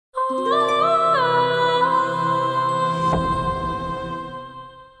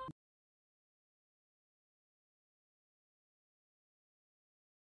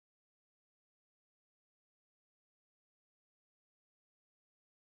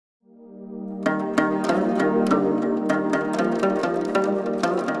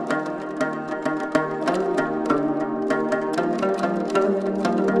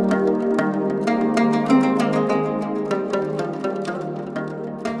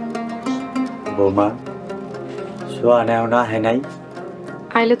বৌমা শোয়া নেও না হ্যাঁ নাই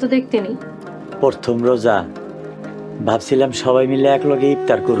আইলে তো দেখতে নেই প্রথম রোজা ভাবছিলাম সবাই মিলে একলগে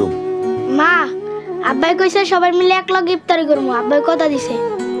ইফতার করুম মা আব্বাই কইছে সবাই মিলে একলগে ইফতারি করব আব্বাই কথা দিছে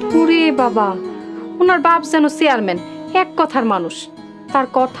ওরে বাবা ওনার বাপ যেন চেয়ারম্যান এক কথার মানুষ তার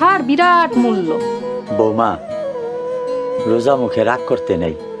কথার বিরাট মূল্য বৌমা রোজা মুখে রাগ করতে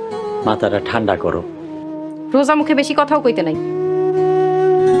নেই মাথাটা ঠান্ডা করো রোজা মুখে বেশি কথাও কইতে নাই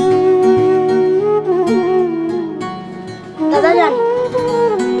দাদা জান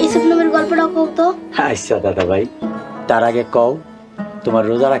ইসুফ নবীর গল্পটা কও তো আচ্ছা দাদা ভাই তার আগে কও তোমার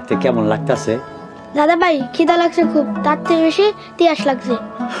রোজা রাখতে কেমন লাগতাছে দাদা ভাই খিদা লাগছে খুব তার থেকে বেশি তিয়াস লাগছে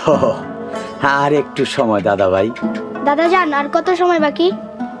আর একটু সময় দাদা ভাই দাদা জান আর কত সময় বাকি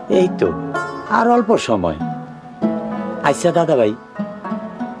এই তো আর অল্প সময় আচ্ছা দাদা ভাই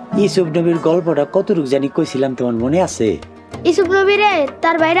ইসুফ নবীর গল্পটা কতটুকু জানি কইছিলাম তোমার মনে আছে ইসুফ নবীরে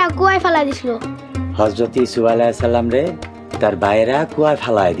তার ভাইরা কুয়ায় ফেলা দিছিল হযরত ইউসুফ আলাইহিস সালাম রে তার ভাইরা কুয়ায়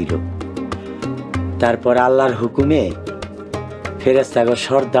ফেলায় দিল তারপর আল্লাহর হুকুমে ফেরেশতাগণ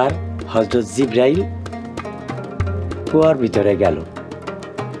সর্দার হযরত জিবরাইল কুয়ার ভিতরে গেল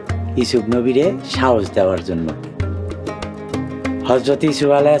ইউসুফ নবীরে সাহস দেওয়ার জন্য হযরত ইউসুফ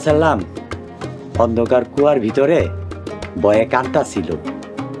আলাইহিস সালাম অন্ধকার কুয়ার ভিতরে ভয়ে কাঁদতাছিল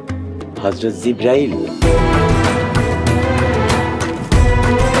হযরত জিবরাইল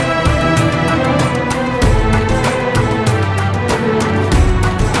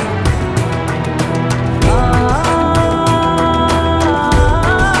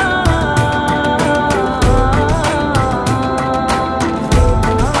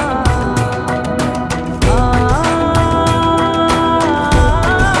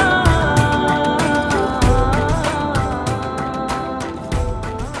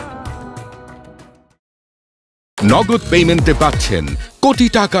নগদ পেমেন্টে পাচ্ছেন কোটি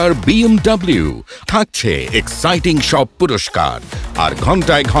টাকার BMW, থাকছে এক্সাইটিং সব পুরস্কার আর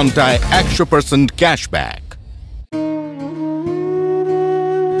ঘন্টায় ঘন্টায় 100% ক্যাশব্যাক।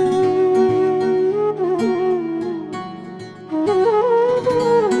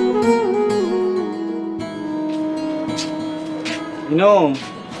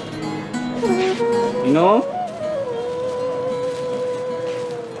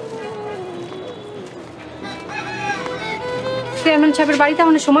 চেয়ারম্যান সাহেবের বাড়িতে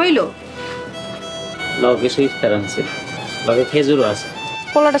আমাদের সময় হইলো লগে ইফতার আনছে লগে খেজুরও আছে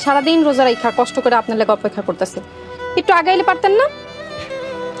পোলাটা সারাদিন রোজা রাখা কষ্ট করে আপনার লেগে অপেক্ষা করতেছে একটু আগে এলে পারতেন না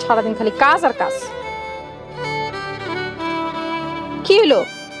সারাদিন খালি কাজ আর কাজ কি হইলো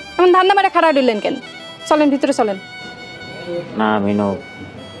এমন ধান্দা মারা খাড়া দিলেন কেন চলেন ভিতরে চলেন না মিনু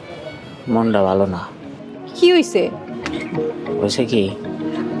মনটা ভালো না কি হইছে হইছে কি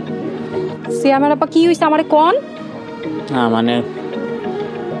চেয়ারম্যান আপা কি হইছে আমারে কোন না মানে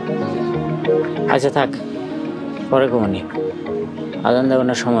আচ্ছা থাক পরে কমনি আজান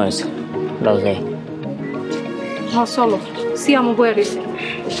দেওয়ার সময় হয়েছে যাই হ্যাঁ চলো সিয়ামও বয়ে রয়েছে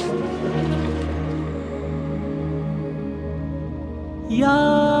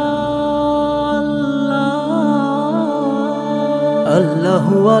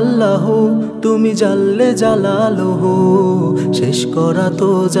আল্লাহু আল্লাহু তুমি জাল্লে জালালুহু শেষ করা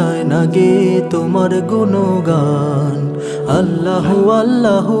তো যায় না গে তোমার গুণগান আল্লাহু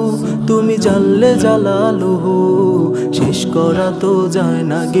আল্লাহু তুমি জাল্লে জালালুহু শেষ করা তো যায়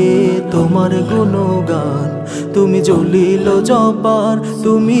না গে তোমার গুণগান তুমি জলিল জব্বার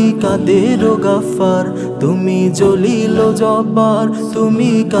তুমি কাদের গাফফার তুমি জলিল জব্বার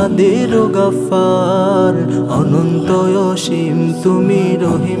তুমি কাদের গাফফার অনন্ত অসীম তুমি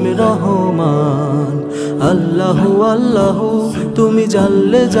রহিম রহমান আল্লাহু আল্লাহু তুমি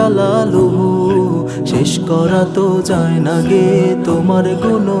জাল্লে জালালুহু শেষ করা তো যায় না গে তোমার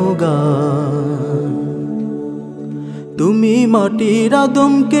গুণগান তুমি মাটির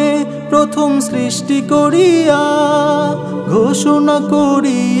আদমকে প্রথম সৃষ্টি করিয়া ঘোষণা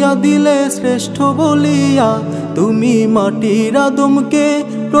করিয়া দিলে শ্রেষ্ঠ বলিয়া তুমি মাটির আদমকে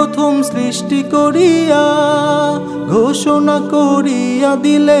প্রথম সৃষ্টি করিয়া ঘোষণা করিয়া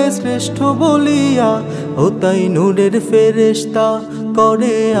দিলে শ্রেষ্ঠ বলিয়া ও তাই নূরের ফেরেশতা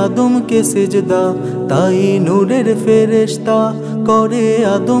করে আদমকে সিজদা তাই নূরের ফেরেশতা করে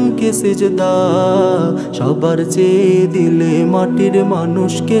আদমকে সিজদা, সবার চেয়ে দিলে মাটির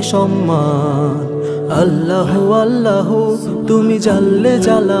মানুষকে সম্মান। আল্লাহ আল্লাহ তুমি জাল্লে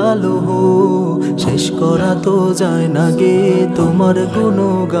জালালুহু, শেষ করা তো যায় না গে তোমার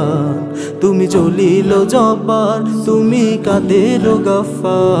গুণগান। তুমি জলিল জব্বার, তুমি কাদের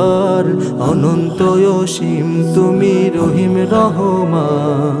গফফার, অনন্ত অসীম তুমি রহিম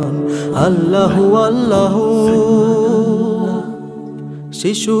রহমান। আল্লাহ আল্লাহ।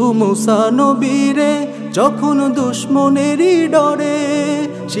 শিশু মুসা নবীরে যখন দুশ্মনেরই ডরে,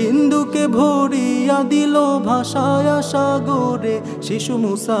 সিন্ধুকে ভরিয়া দিল ভাষায় সাগরে। শিশু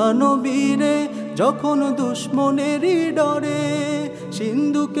মুসা নবীরে যখন দুশ্মনেরই ডরে,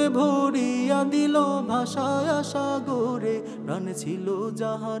 সিন্ধুকে ভরিয়া দিল ভাষায় সাগরে। প্রাণ ছিল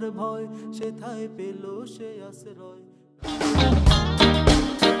যাহার ভয়, সেথায় পেল সে আশ্রয়।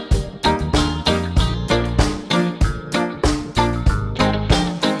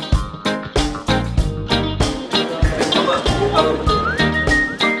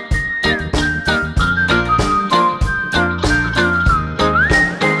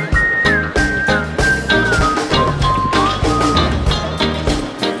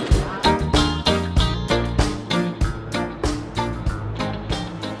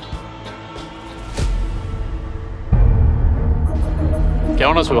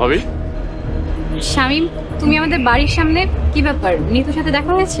 কেমন আছো ভাবি? শামীম, তুমি আমাদের বাড়ির সামনে, কি ব্যাপার? নিতুর সাথে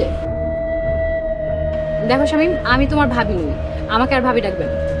দেখা হয়েছে? দেখো শামীম, আমি তোমার ভাবি নই, আমাকে আর ভাবি ডাকবেন।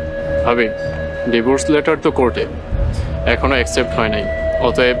 ভাবি, ডিভোর্স লেটার তো কোর্টে এখনো অ্যাকসেপ্ট হয় নাই,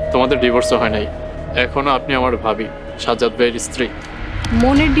 অতএব তোমাদের ডিভোর্সও হয় নাই। এখনো আপনি আমার ভাবি, সাজ্জাদ ভাইয়ের স্ত্রী।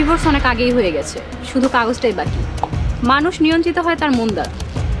 মনের ডিভোর্স অনেক আগেই হয়ে গেছে, শুধু কাগজটাই বাকি। মানুষ নিয়ন্ত্রিত হয় তার মন দ্বারা।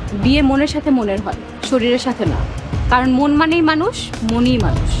 বিয়ে মনের সাথে মনের হয়, শরীরের সাথে না। কারণ মন মানেই মানুষ, মনই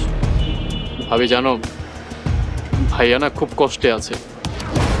মানুষ। ভাবি জানো, ভাইয়া না খুব কষ্টে আছে।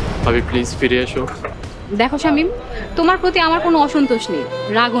 ভাবি প্লিজ ফিরে এসো। দেখো শামীম, তোমার প্রতি আমার কোনো অসন্তোষ নেই,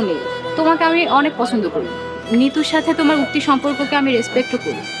 রাগও নেই। তোমাকে আমি অনেক পছন্দ করি। নিতুর সাথে তোমার উক্তি সম্পর্ককে আমি রেসপেক্টও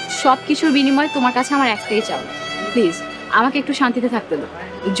করি। সব কিছুর বিনিময়ে তোমার কাছে আমার একটাই চাও, প্লিজ আমাকে একটু শান্তিতে থাকতে দাও।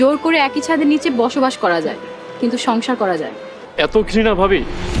 জোর করে একই ছাদের নিচে বসবাস করা যায়, কিন্তু সংসার করা যায়। এত ঘৃণা ভাবি?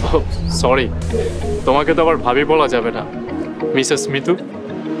 সরি, তোমাকে তো আবার ভাবি বলা যাবে না। মিসেস মিতু।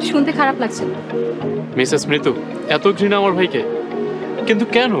 শুনতে খারাপ লাগছে। মিসেস মিতু, এত ঘৃণা আমার ভাইকে? কিন্তু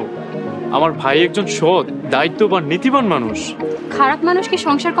কেন? আমার ভাই একজন সৎ, দায়িত্ববান, নীতিবান মানুষ। খারাপ মানুষ কি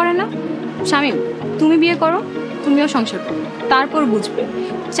সংসার করে না? শামীম, তুমি বিয়ে করো, তুমিও সংসার করো, তারপর বুঝবে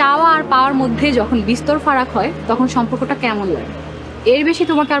চাওয়া আর পাওয়ার মধ্যে যখন বিস্তর ফারাক হয় তখন সম্পর্কটা কেমন লাগে। এর বেশি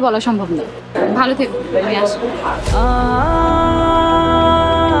তোমাকে আর বলা সম্ভব না। ভালো থেকো, আমি আসি।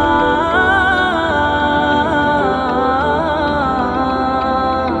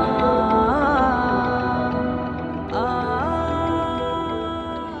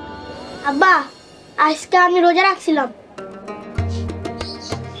 আব্বা, আজকে আমি রোজা রাখছিলাম।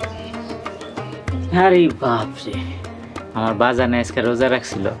 আরে বাপরে, আমার বাজানে আজকে রোজা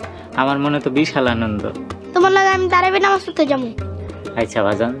রাখছিল। আমার মনে তো বিশাল আনন্দ। তোমার লাগে আমি তারাবি নামাজ পড়তে যাবো। আচ্ছা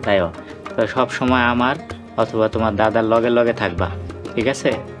বাজান, তাইও তো সব সময় আমার অথবা তোমার দাদার লগে লগে থাকবা, ঠিক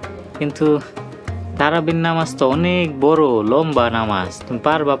আছে? কিন্তু তারাবির নামাজ তো অনেক বড় লম্বা নামাজ, তুমি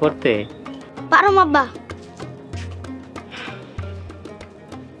পারবা পড়তে? পারো আব্বা।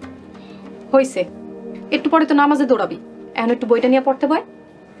 হইছে, একটু পরে তো নামাজে দৌড়াবি। এখন একটু বইটা নিয়ে পড়তে বয়।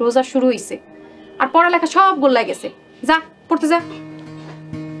 রোজা শুরু হইছে আর পড়ালেখা সব গোল্লায় গেছে। যা পড়তে যা।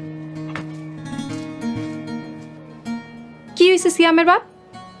 কি হয়েছে সিয়ামের বাপ?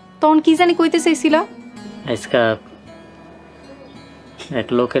 তখন কি জানি কইতে চাইছিল? আজকা এক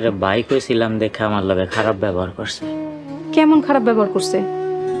লোকের বাইক হয়েছিলাম দেখে আমার লগে খারাপ ব্যবহার করছে। কেমন খারাপ ব্যবহার করছে?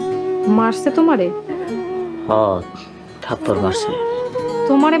 মারছে তোমারে? হ, থাপ্পড় মারছে।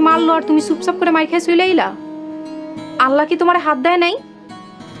 তোমারে মারলো আর তুমি চুপচাপ করে মার খেয়ে চলে আইলা? আল্লাহ কি তোমারে হাত দেয় নাই?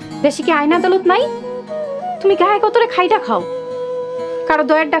 বেশি কি আইন আদালত নাই? তুমি গায়ে কতরে খাইটা খাও, কারো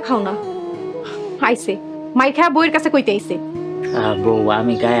দয়ারটা খাও না। আইছে মাই খায়া বইয়ের কাছে কইতে আইছে। বউ,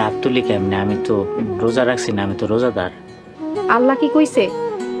 আমি গায়ে হাত তুলি কেমনে? আমি তো রোজা রাখছি না, আমি তো রোজাদার। আল্লাহ কি কইছে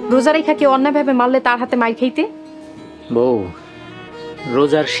রোজা রেখা কেউ অন্যায় ভাবে মারলে তার হাতে মার খাইতে? বউ,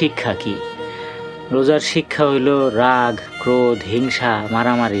 রোজার শিক্ষা কি? রোজার শিক্ষা হইল রাগ, ক্রোধ, হিংসা,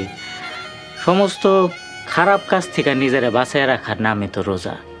 মারামারি, সমস্ত খারাপ কাজ থেকে নিজেরা বাঁচায় রাখার নামই তো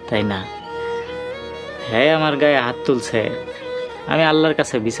রোজা, তাই না? হ্যাঁ, আমার গায়ে হাত তুলছে, আমি আল্লাহর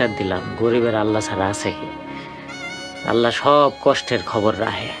কাছে বিচার দিলাম। গরিবের আল্লাহ ছাড়া আছে কি? আল্লাহ সব কষ্টের খবর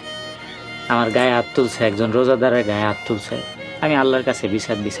রাখে। আমার গায়ে হাত তুলছে, একজন রোজাদারের গায়ে হাত তুলছে, আমি আল্লাহর কাছে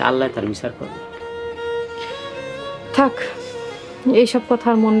বিচার দিছি, আল্লাহ তার বিচার করবে। থাক, এইসব কথা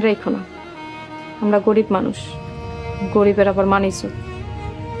আর মনে রেখো না। আমরা গরিব মানুষ, গরিবের আবার মানিছো।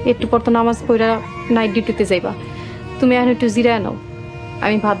 একটু পর তো নামাজ পড়া নাইট ডিউটিতে যাইবা, তুমি এখন একটু জিরায় নাও,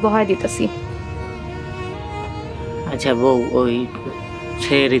 আমি ভাত বহায় দিতেছি। আচ্ছা বউ, ওই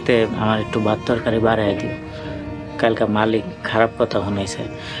সেরিতে আমার একটু ভাত তরকারি বাড়াই দিও। কালকা মালিক খারাপ কথা শুনাইছে,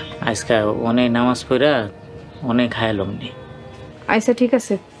 আজকে অনেক নামাজ পড়া অনেক খাইলাম নি। আচ্ছা ঠিক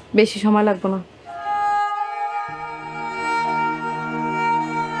আছে, বেশি সময় লাগবে না।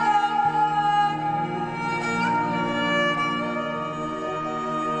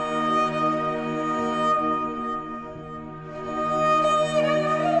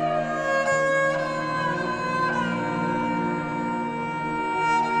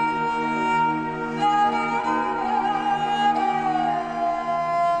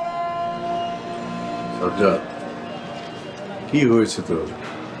 সাজ্জাদ, কি হয়েছে তোর?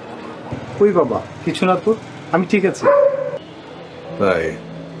 ওই বাবা, কিছু না তো, আমি ঠিক আছি। তাই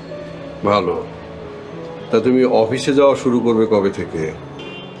ভালো। তা তুমি অফিসে যাওয়া শুরু করবে কবে থেকে?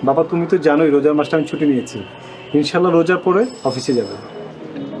 বাবা তুমি তো জানোই রোজার মাসটা আমি ছুটি নিয়েছি, ইনশাল্লাহ রোজার পরে অফিসে যাব।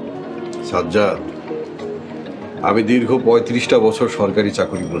 সাজ্জাদ, আমি দীর্ঘ 35টা বছর সরকারি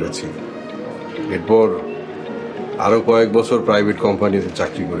চাকরি করেছি, এরপর আরো কয়েক বছর প্রাইভেট কোম্পানিতে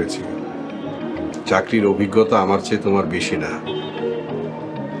চাকরি করেছি। চাকরির অভিজ্ঞতা আমার চেয়ে তোমার বেশি না।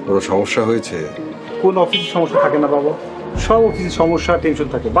 কোনো সমস্যা হয়েছে? কোন অফিসে সমস্যা থাকে না বাবা, সব অফিসে সমস্যা টেনশন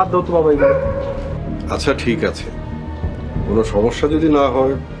থাকে, বাদ দাও তো বাবা এগুলো। আচ্ছা ঠিক আছে, কোনো সমস্যা যদি না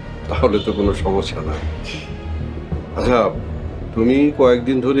হয় তাহলে তো কোনো সমস্যা না। আচ্ছা, তুমি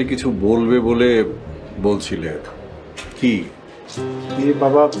কয়েকদিন ধরে কিছু বলবে বলে বলছিলে, কি?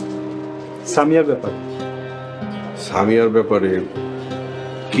 বাবা সামিয়ার ব্যাপার। সামিয়ার ব্যাপারে?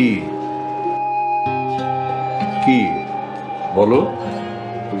 কি কি বলো?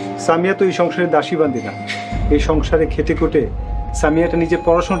 সামিয়া তো এই সংসারে দাসী বান্দি না, এই সংসারে খেটে খুটে সামিয়াটা নিজের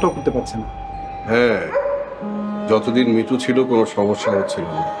পড়াশোনাটাও করতে পারছে না। হ্যাঁ, যতদিন মিতু ছিল কোনো সমস্যা হচ্ছিল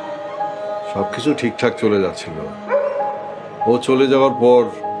না, সবকিছু ঠিকঠাক চলে যাচ্ছিল। ও চলে যাওয়ার পর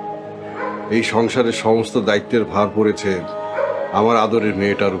এই সংসারের সমস্ত দায়িত্বের ভার পড়েছে আমার আদরের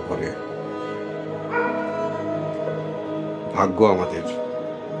মেয়েটার উপরে। ভাগ্য আমাদের,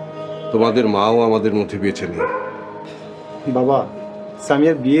 তোমাদের মাও আমাদের মধ্যে বেঁচে নেই। বাবা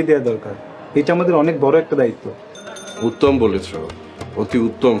সামিয়ার বিয়ে দেওয়া দরকার, এটা আমাদের অনেক বড় একটা দায়িত্ব। উত্তম বলেছ, অতি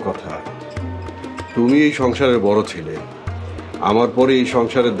উত্তম কথা। তুমি এই সংসারের বড় ছেলে, আমার পরে এই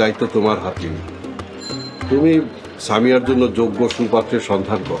সংসারের দায়িত্ব তোমার হাতে। তুমি সামিয়ার জন্য যোগ্য সুপাত্রের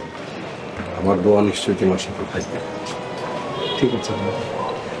সন্ধান করো, আমার দোয়া নিশ্চয়ই তোমার সাথে থাকবে। ঠিক আছে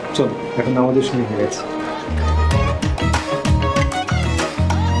চলো, এখন আমাদের সময় হয়ে গেছে।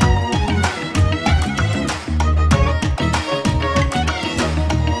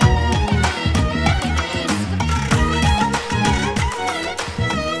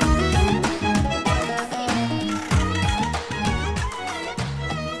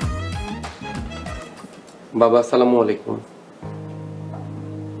 বাবা আসসালামু আলাইকুম।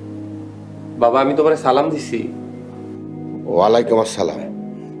 বাবা আমি তোমার সালাম দিছি। ওয়ালাইকুম আসসালাম।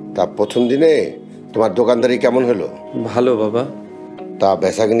 তা প্রথম দিনে তোমার দোকানদারি কেমন হলো? ভালো বাবা। তা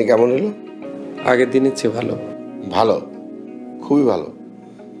বেচাকিনি কেমন হলো? আগের দিনের চেয়ে ভালো। ভালো, খুবই ভালো।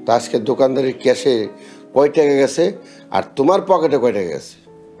 তা আজকে দোকানদারির ক্যাশে কয় টাকা গেছে আর তোমার পকেটে কয় টাকা গেছে?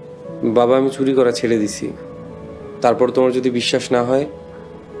 বাবা আমি চুরি করা ছেড়ে দিছি, তারপর তোমার যদি বিশ্বাস না হয়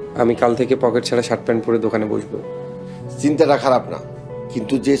আমি কাল থেকে পকেট ছাড়া শার্ট প্যান্ট পরে দোকানে বসবো। চিন্তাটা খারাপ না,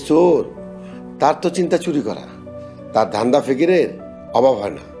 কিন্তু যে চোর তার তো চিন্তা চুরি করা, তার ধান্দা ফিকিরের অভাব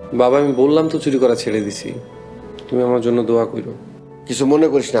হয় না। বাবা আমি বললাম তো চুরি করা ছেড়ে দিছি, তুমি আমার জন্য দোয়া করো। কিছু মনে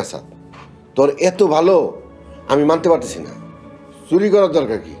করিস না আসাদ, তোর এত ভালো আমি মানতে পারতেছি না। চুরি করার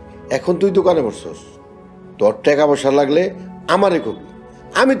দরকার কি? এখন তুই দোকানে বসছস, তোর টাকা পয়সা লাগলে আমারে কবি,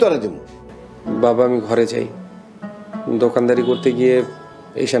 আমি তোরে দেব। বাবা আমি ঘরে যাই, দোকানদারি করতে গিয়ে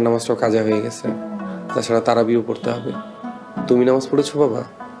ঈশার নামাজটাও কাজা হয়ে গেছে, তাছাড়া তারাবিও পড়তে হবে। তুমি নামাজ পড়েছো বাবা?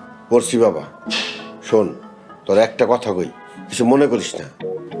 পড়ছি বাবা। শোন, তোর একটা কথা কই, কিছু মনে করিস না।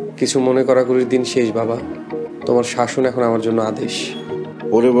 কিছু মনে করাকরির দিন শেষ বাবা, তোমার শাসন এখন আমার জন্য আদেশ।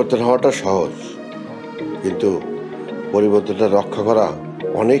 পরিবর্তন হওয়াটা সহজ, কিন্তু পরিবর্তনটা রক্ষা করা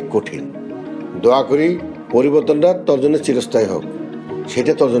অনেক কঠিন। দোয়া করি পরিবর্তনটা তোর জন্য চিরস্থায়ী হোক,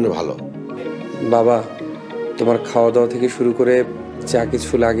 সেটা তোর জন্য ভালো। বাবা তোমার খাওয়া দাওয়া থেকে শুরু করে যা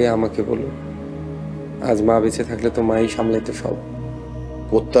কিছু লাগে আমাকে বলো, আজ মা বেঁচে থাকলে তো মাই সামলাইতো সব।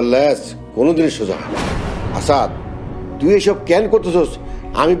 কুত্তার ল্যাজ কোনোদিনই সোজা হয় না। আসাদ, তুই এসব কেন করতেছস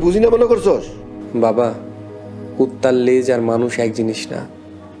আমি বুঝি না মনে করছস? বাবা কুত্তার লেজ আর মানুষ এক জিনিস না,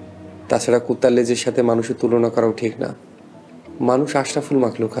 তাছাড়া কুত্তার লেজের সাথে মানুষের তুলনা করাও ঠিক না। মানুষ আশরাফুল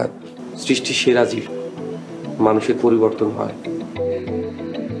মাখলুকাত, সৃষ্টির সেরা জীব, মানুষের পরিবর্তন হয়।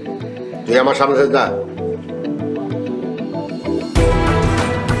 তুই আমার সামনে যা।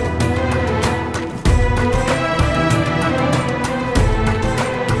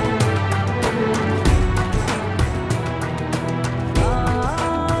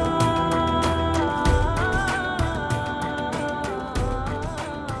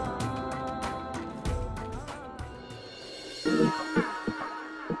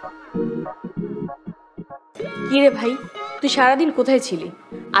 কি রে ভাই, তুই সারাদিন কোথায় ছিলি?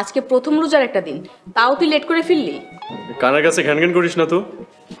 আজকে প্রথম রোজার একটা দিন, তাও তুই লেট করে ফিরলি। কানের কাছে ঘ্যান ঘ্যান করিস না তো।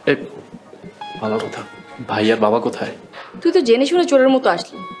 এই ভালো কথা, ভাই আর বাবা কোথায়? তুই তো জেনে শুনে চোরের মতো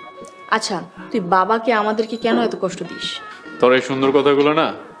আসলি। আচ্ছা, তুই বাবাকে আমাদেরকে কেন এত কষ্ট দিস? তোর এই সুন্দর কথাগুলো না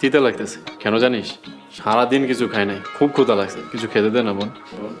তিতে লাগতেছে। কেন জানিস? সারাদিন কিছু খাই নাই, খুব ক্ষুধা লাগছে, কিছু খেতে দে না বোন।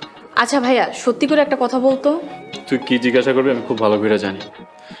 আচ্ছা ভাইয়া, সত্যি করে একটা কথা বলতো। তুই কি জিজ্ঞাসা করবি আমি খুব ভালো করে জানি।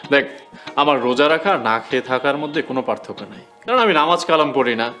 দেখ, আমার রোজা রাখা না খেয়ে থাকার মধ্যে কোনো পার্থক্য নাই, কারণ আমি নামাজ কালাম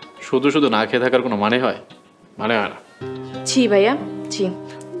পড়ি না। শুধু শুধু না খেয়ে থাকার কোনো মানে হয়? মানে হয় না। ছি ভাইয়া, ছি।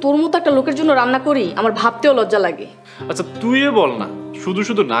 তোর মতো একটা লোকের জন্য রান্না করি, আমার ভাবতেও লজ্জা লাগে। আচ্ছা তুই বল না, শুধু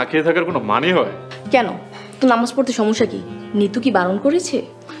শুধু না খেয়ে থাকার কোনো মানে হয়? কেন, তো নামাজ পড়তে সমস্যা কি? নিতু কি বারণ করেছে?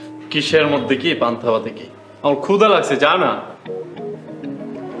 কিসের মধ্যে কি, পান্থাবাতে কি? আমার ক্ষুধা লাগছে, যা না।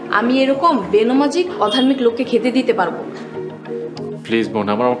 আমি এরকম বেনমাজিক অধার্মিক লোককে খেতে দিতে পারবো। প্লিজ বোন,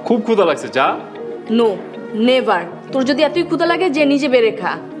 আমার খুব ক্ষুধা লাগছে, যা। No, never. তোর যদি এতই ক্ষুধা লাগে যে নিজে বেড়ে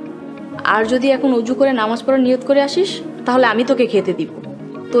খা। আর যদি এখন উজু করে নামাজ পড়ার নিয়ত করে আসিস, তাহলে আমি তোকে খেতে দিব।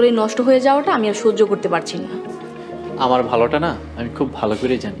 তোর এই নষ্ট হয়ে যাওয়াটা আমি আর সহ্য করতে পারছি না। আমার ভালোটা না আমি খুব ভালো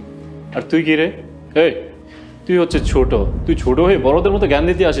করেই জানি। আর তুই কি রে? এই তুই হচ্ছে ছোট, তুই ছোট হয়ে বড়দের মতো জ্ঞান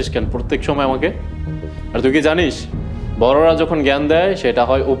দিতে আসিস কেন প্রত্যেক সময় আমাকে? আর তুই কি জানিস, বড়রা যখন জ্ঞান দেয় সেটা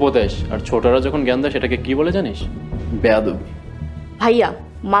হয় উপদেশ, আর ছোটরা যখন জ্ঞান দেয় সেটাকে কি বলে জানিস? বেয়াদবি। ভাইয়া,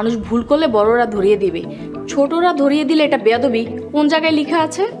 মানুষ ভুল করলে বড়রা ধরিয়ে দিবে, ছোটরা ধরিয়ে দিলে এটা বেয়াদবি কোন জায়গায় লেখা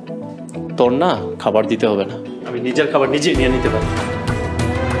আছে? তোর না খাবার দিতে হবে না, আমি নিজের খাবার নিজে নিয়ে নিতে পারি।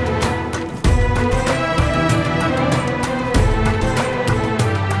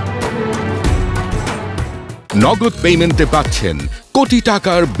 নগদ পেমেন্টে পাচ্ছেন কোটি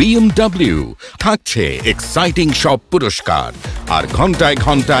টাকার BMW, থাকছে এক্সাইটিং সব পুরস্কার আর ঘন্টায়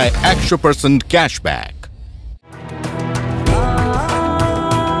ঘন্টায় 100% ক্যাশব্যাক।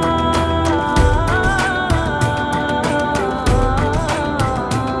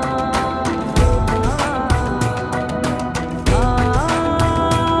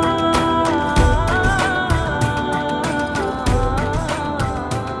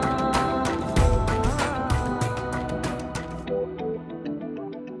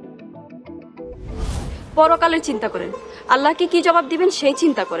 পরকালের চিন্তা করেন, আল্লাহকে কি জবাব দিবেন সেই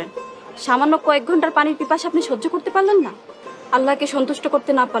চিন্তা করেন। সামান্য কয়েক ঘন্টার পানির পিপাসা আপনি সহ্য করতে পারলেন না? আল্লাহকে সন্তুষ্ট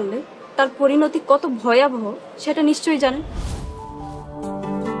করতে না পারলে তার পরিণতি কত ভয়াবহ সেটা নিশ্চয়ই জানেন।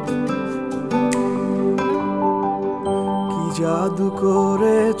 কি জাদু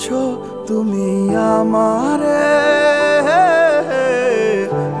করেছো তুমি আমারে,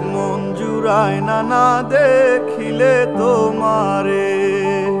 মন জুড়ায় না দেখিলে তোমারে।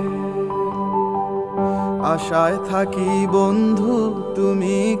 আশায় থাকি বন্ধু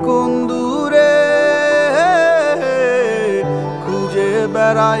তুমি কোন দূরে, খুঁজে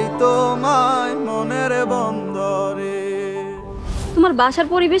বেড়াই তোমায় মনের বন্দরে। তোমার বাসার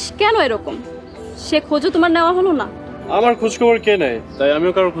পরিবেশ কেন এরকম? সে খোঁজও তোমার নেওয়া হলো না? আমার খোঁজখবর কে নেয়, তাই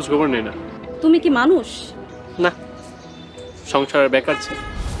আমিও কারোর খোঁজখবর নেই না। তুমি কি মানুষ না? সংসারের বেকার ছিল।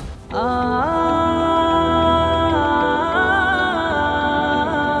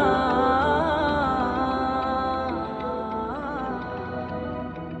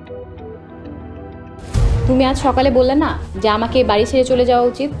 তুমি আজ সকালে বললে না যে আমাকে এই বাড়ি ছেড়ে চলে যাওয়া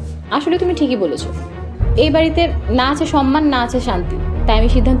উচিত। আসলে তুমি ঠিকই বলেছো, এই বাড়িতে না আছে সম্মান, না আছে শান্তি। তাই আমি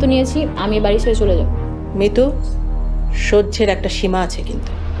সিদ্ধান্ত নিয়েছি আমি এই বাড়ি ছেড়ে চলে যাব। মিতু, সহ্যের একটা সীমা আছে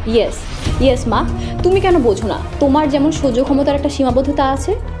কিন্তু। ইয়েস ইয়েস মা, তুমি কেন বোঝো না? তোমার যেমন সহ্য ক্ষমতার একটা সীমাবদ্ধতা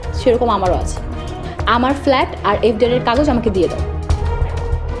আছে, সেরকম আমারও আছে। আমার ফ্ল্যাট আর এফডিআর কাগজ আমাকে দিয়ে দাও।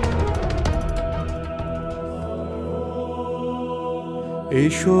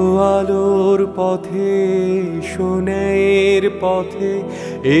 এসো আলোর পথে, সোনের পথে,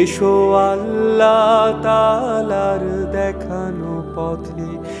 এসো আল্লাহ তাআলার দেখানো পথে।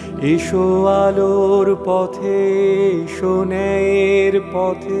 এসো আলোর পথে, সোনের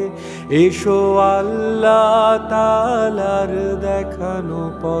পথে, এসো আল্লাহ তাআলার দেখানো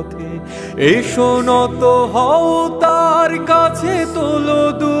পথে। এসো নত হও তার কাছে, তোলো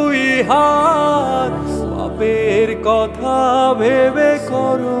দুই হাত, পাপের কথা ভেবে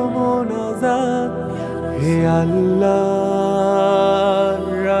করো মোনাজাত। হে আল্লাহ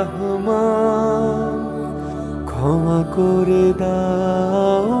রহমান, ক্ষমা করে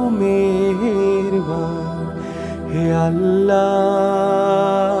দাও মেহেরবান। হে আল্লাহ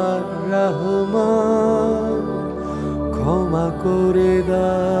রহমান, ক্ষমা করে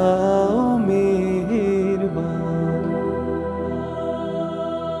দাও।